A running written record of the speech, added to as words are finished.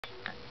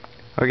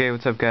Okay,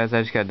 what's up guys?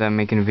 I just got done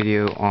making a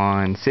video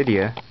on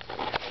Cydia.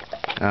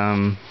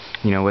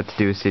 You know, what to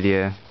do with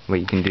Cydia, what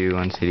you can do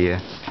on Cydia,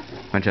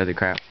 a bunch of other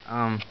crap.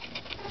 Alright,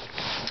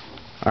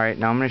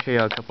 now I'm going to show you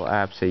a couple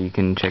apps that you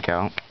can check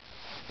out.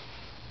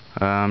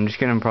 I'm just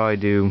going to probably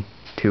do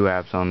 2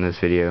 apps on this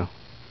video.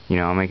 You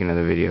know, I'll make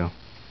another video.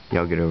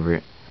 Y'all get over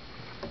it.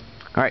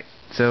 Alright,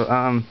 so,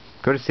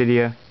 go to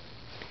Cydia,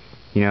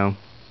 you know,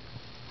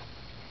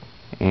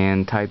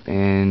 and type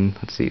in,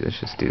 let's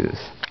just do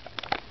this.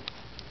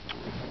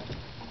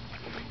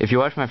 If you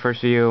watched my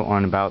first video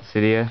on about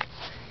Cydia,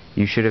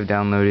 you should have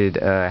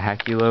downloaded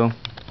Hackulo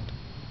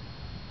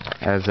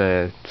as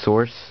a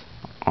source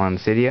on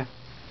Cydia.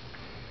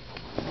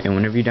 And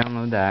whenever you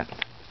download that,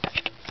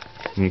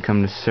 you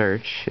come to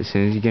search. As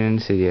soon as you get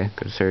into Cydia,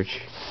 go to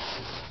search.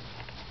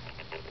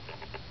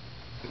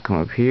 Come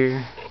up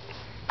here,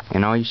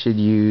 and all you should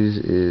use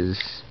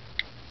is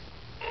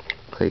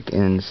click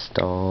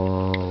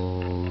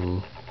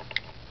install.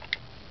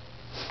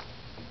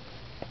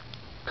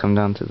 Come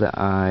down to the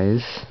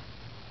eyes.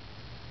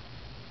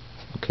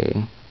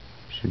 Okay,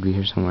 should be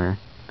here somewhere.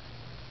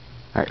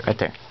 Alright, right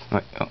there.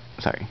 Wait, oh,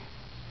 sorry.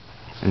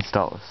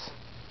 Install this.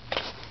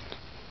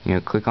 You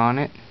know, click on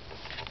it.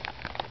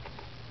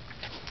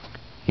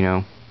 You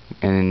know,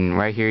 and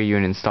right here you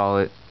would install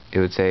it. It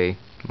would say,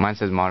 mine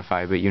says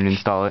modify, but you would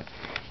install it,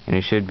 and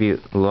it should be a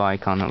little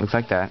icon that looks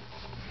like that.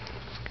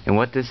 And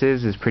what this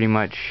is pretty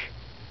much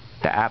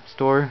the App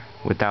Store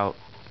without,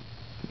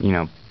 you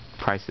know,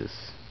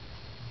 prices.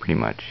 Pretty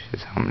much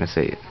is how I'm gonna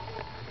say it.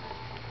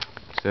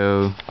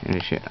 So,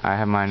 and I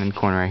have mine in the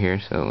corner right here,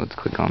 so let's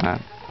click on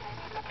that.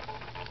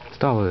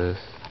 Install this.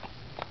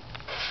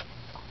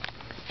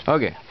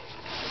 Okay.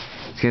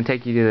 It's gonna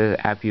take you to the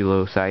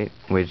Hackulo site,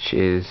 which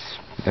is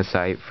a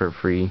site for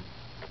free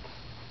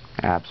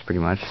apps, pretty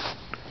much.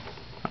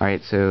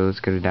 Alright, so let's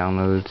go to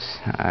downloads.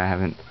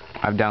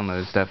 I've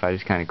downloaded stuff, I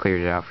just kinda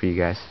cleared it out for you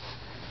guys.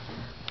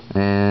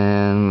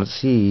 And let's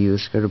see,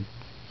 let's go to,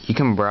 you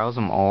can browse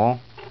them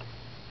all,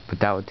 but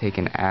that would take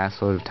an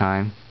assload of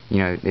time. You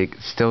know,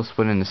 it's still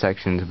split into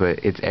sections, but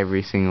it's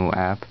every single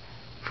app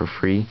for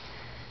free.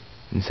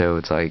 And so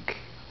it's like,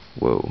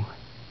 whoa.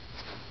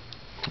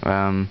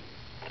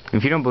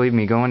 If you don't believe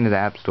me, go into the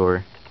App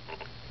Store.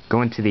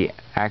 Go into the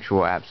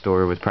actual App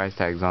Store with price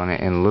tags on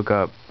it and look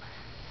up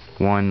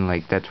one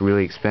like that's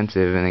really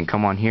expensive, and then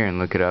come on here and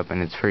look it up,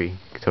 and it's free.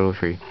 It's totally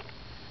free.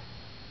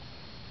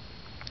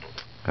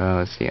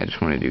 Let's see, I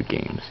just want to do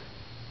games.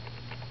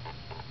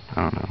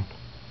 I don't know.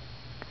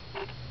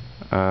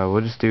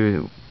 We'll just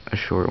do a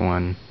short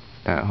one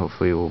that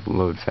hopefully will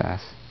load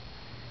fast.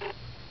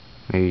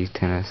 Maybe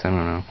tennis, I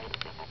don't know.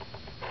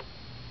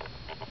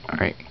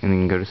 Alright, and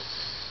then go to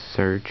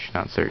search,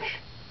 not search.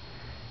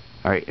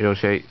 Alright, it'll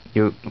show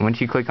you,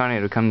 once you click on it,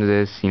 it'll come to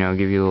this, you know,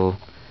 give you a little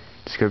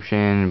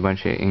description, a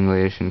bunch of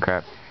English and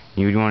crap.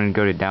 You would want to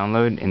go to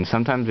download, and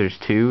sometimes there's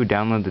 2.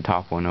 Download the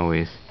top one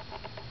always,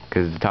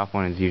 because the top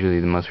one is usually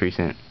the most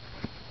recent.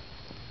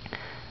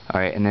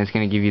 Alright, and then it's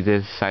going to give you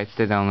this sites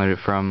to download it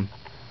from.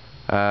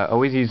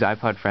 Always use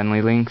iPod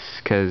friendly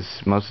links,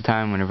 because most of the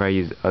time whenever I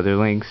use other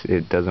links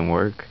it doesn't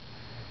work.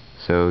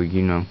 So,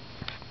 you know,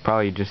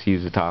 probably just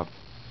use the top.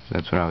 So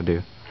that's what I would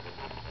do.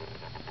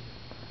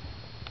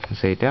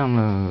 Say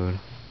download.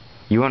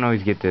 You won't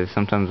always get this.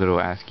 Sometimes it'll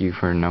ask you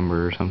for a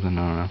number or something.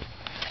 I don't know.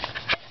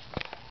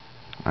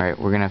 Alright,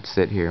 we're gonna have to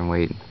sit here and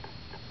wait.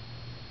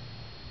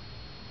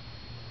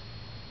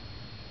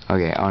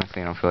 Okay,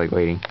 honestly I don't feel like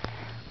waiting.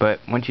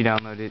 But once you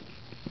download it,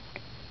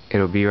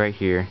 it'll be right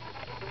here.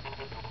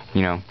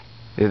 You know,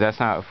 that's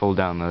not a full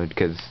download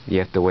because you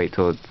have to wait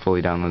till it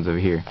fully downloads over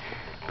here.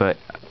 But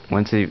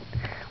once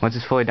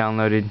it's fully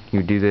downloaded,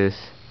 you do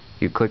this,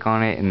 you click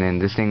on it, and then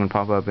this thing will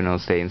pop up and it'll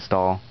say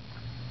install.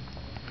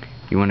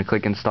 You want to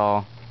click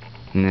install,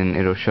 and then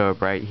it'll show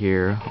up right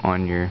here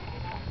on your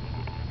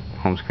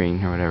home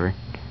screen or whatever.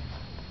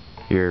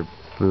 Your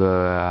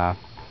I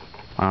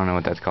don't know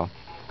what that's called.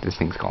 This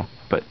thing's called,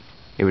 but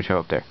it would show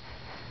up there.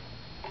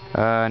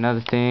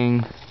 Another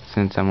thing,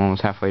 since I'm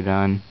almost halfway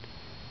done.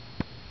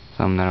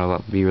 Something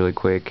that'll be really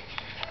quick.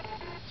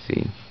 Let's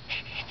see.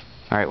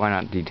 Alright, why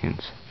not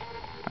DTunes?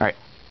 Alright,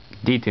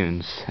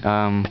 DTunes.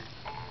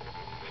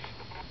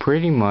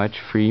 Pretty much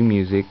free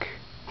music.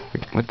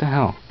 What the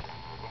hell?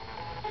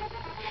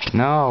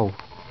 No!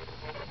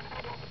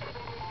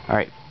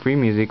 Alright, free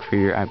music for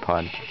your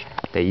iPod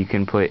that you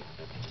can put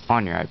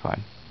on your iPod.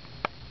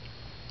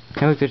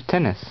 Hey, look, there's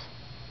tennis.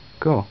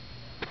 Cool.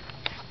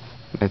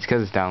 It's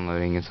because it's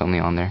downloading, it's only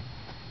on there.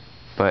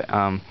 But,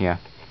 yeah.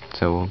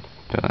 So we'll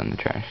throw that in the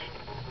trash.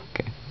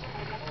 Okay.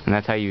 And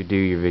that's how you do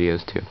your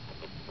videos too.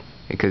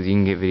 Because you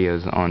can get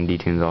videos on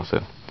DTunes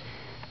also.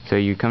 So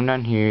you come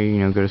down here, you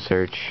know, go to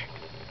search.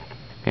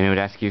 And it would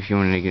ask you if you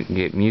want to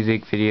get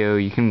music, video.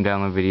 You can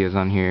download videos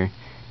on here.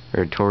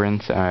 Or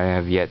torrents. I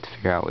have yet to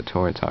figure out what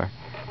torrents are.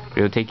 But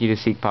it'll take you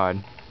to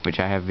CPod, which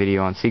I have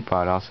video on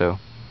CPod also.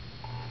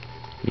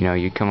 You know,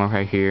 you come up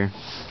right here.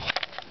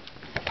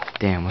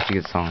 Damn, what's a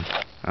good song?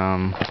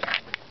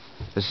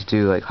 Let's just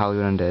do like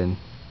Hollywood Undead,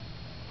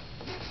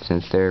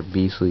 since they're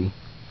beastly.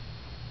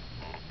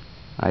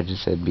 I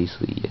just said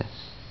beastly, yes.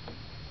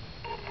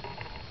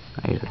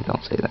 I usually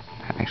don't say that.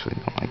 I actually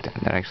don't like that.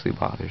 That actually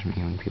bothers me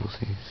when people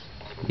say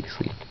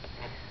beastly.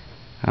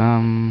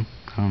 I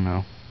don't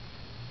know.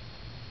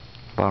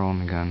 Bottle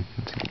and the Gun.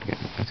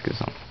 That's a good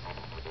song.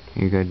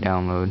 You go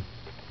download.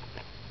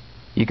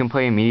 You can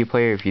play a media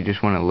player if you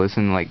just want to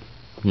listen, like,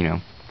 you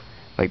know,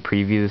 like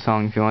preview the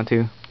song if you want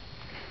to.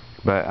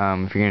 But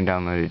if you're gonna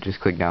download it, just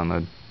click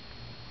download.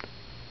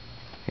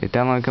 Hit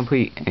download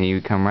complete, and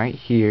you come right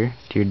here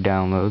to your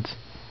downloads,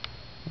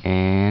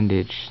 and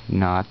it's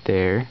not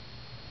there.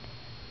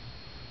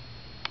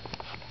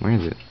 Where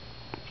is it?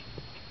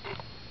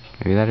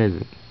 Maybe that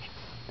is it.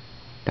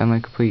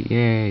 Download complete,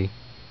 yay!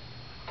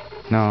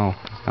 No,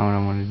 that's not what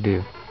I wanted to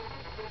do.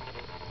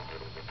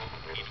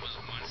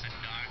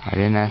 I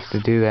didn't ask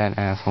to do that,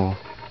 asshole.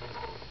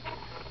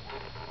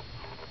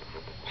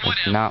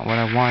 That's not what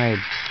I wanted.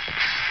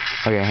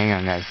 Okay, hang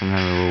on guys, I'm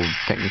having a little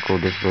technical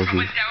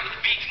difficulty.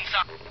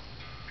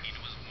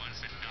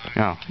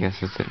 Oh, yes,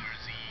 that's it.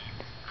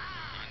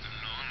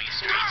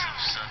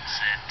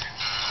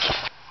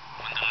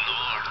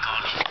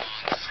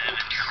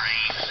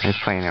 It's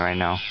playing it right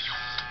now.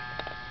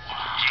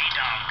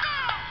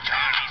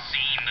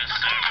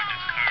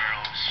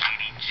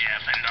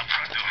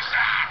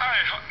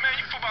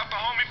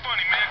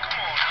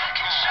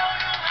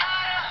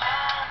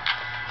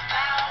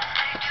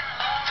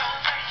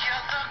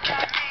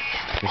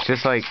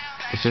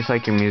 It's just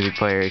like your music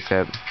player,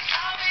 except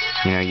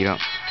you know you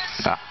don't.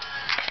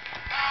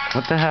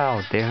 What the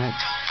hell, damn it!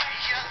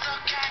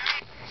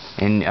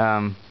 And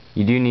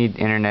you do need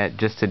internet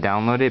just to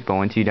download it, but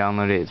once you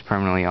download it, it's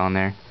permanently on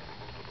there.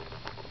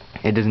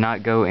 It does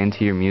not go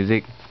into your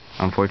music,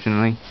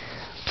 unfortunately,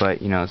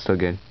 but you know it's still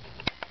good.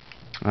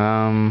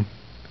 Let's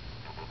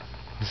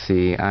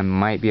see, I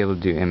might be able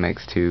to do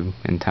MXTube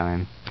in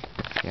time.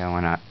 Yeah,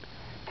 why not?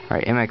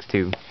 Alright,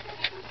 MXTube.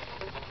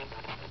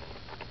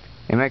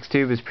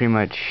 MXTube is pretty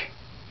much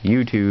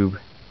YouTube,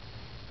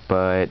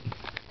 but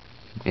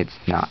it's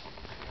not.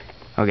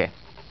 Okay,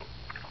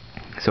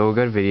 so we'll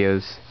go to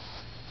videos.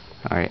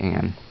 Alright, hang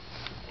on.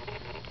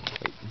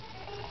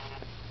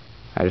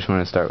 I just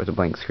want to start with a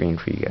blank screen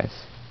for you guys.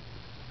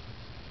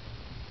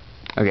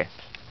 Okay.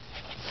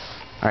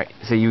 Alright,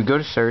 so you go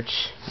to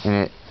search,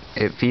 and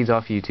it feeds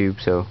off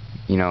YouTube, so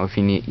you know if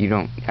you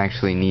don't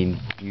actually need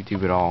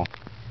YouTube at all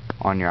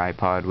on your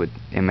iPod with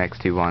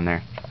MXTube on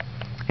there.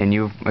 And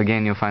you'll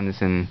find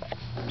this in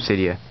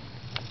Cydia.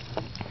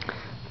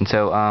 And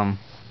so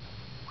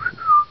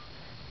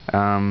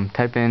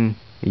type in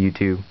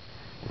YouTube.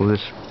 We'll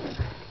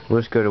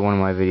just go to one of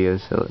my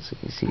videos. So let's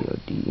see,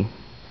 COD.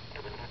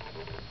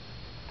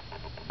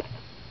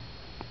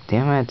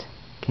 Damn it!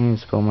 Can't even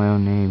spell my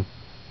own name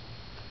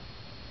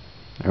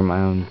or my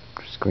own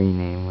screen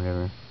name,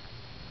 whatever.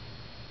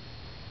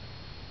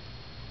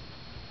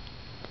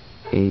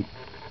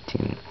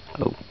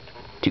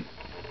 1802.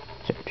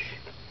 Search.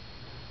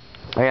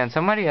 Oh yeah, and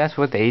somebody asked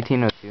what the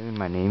 1802 in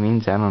my name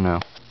means. I don't know,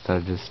 so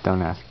just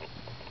don't ask.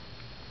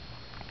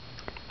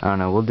 I don't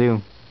know. We'll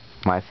do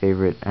my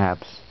favorite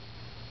apps.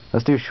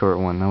 Let's do a short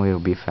one. That way it'll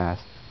be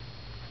fast.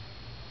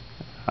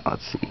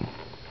 Let's see.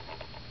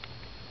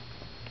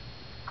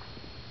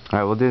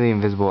 Alright, we'll do the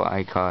invisible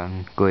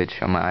icon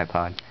glitch on my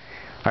iPod.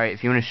 Alright,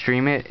 if you want to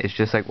stream it, it's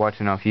just like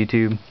watching off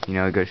YouTube. You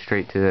know, it goes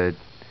straight to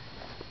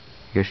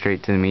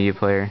the media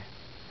player.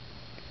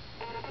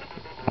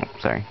 Oh,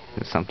 sorry,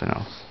 there's something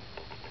else.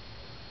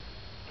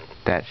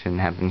 That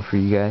shouldn't happen for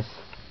you guys.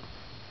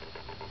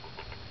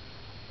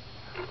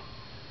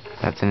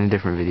 That's in a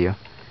different video.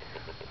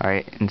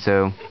 Alright, and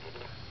so,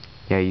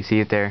 yeah, you see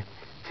it there.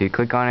 So you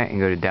click on it and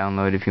go to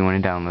download if you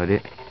want to download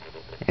it.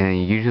 And then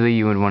usually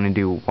you would want to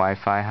do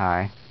Wi-Fi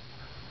high.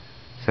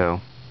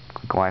 So,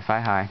 click Wi-Fi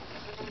high.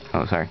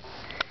 Oh, sorry.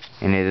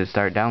 And it'll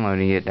start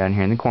downloading it down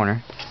here in the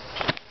corner.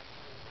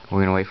 We're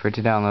going to wait for it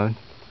to download.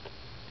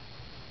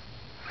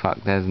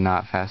 Fuck, that is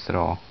not fast at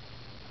all.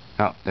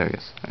 Oh, there it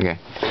goes. Okay.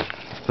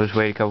 We'll just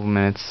wait a couple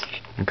minutes,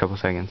 or a couple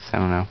seconds, I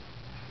don't know.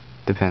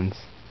 Depends.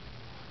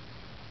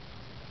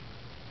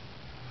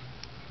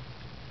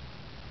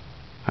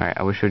 Alright,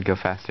 I wish it would go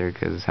faster,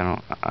 because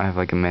I have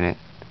like a minute.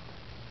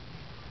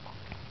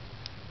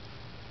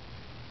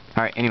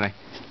 Alright, anyway.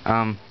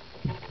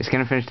 It's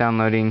gonna finish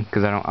downloading,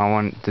 because I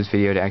want this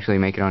video to actually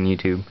make it on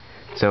YouTube.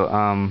 So,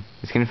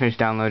 it's gonna finish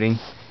downloading,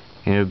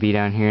 and it'll be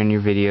down here in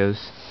your videos.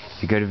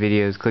 You go to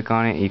videos, click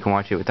on it, you can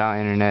watch it without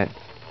internet.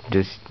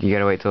 You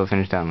gotta wait till it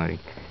finishes downloading.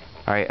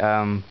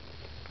 Alright,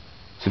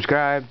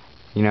 subscribe,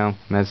 you know,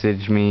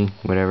 message me,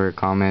 whatever,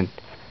 comment,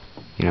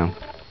 you know,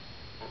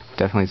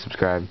 definitely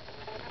subscribe.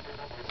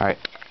 Alright,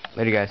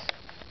 later guys.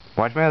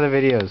 Watch my other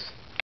videos.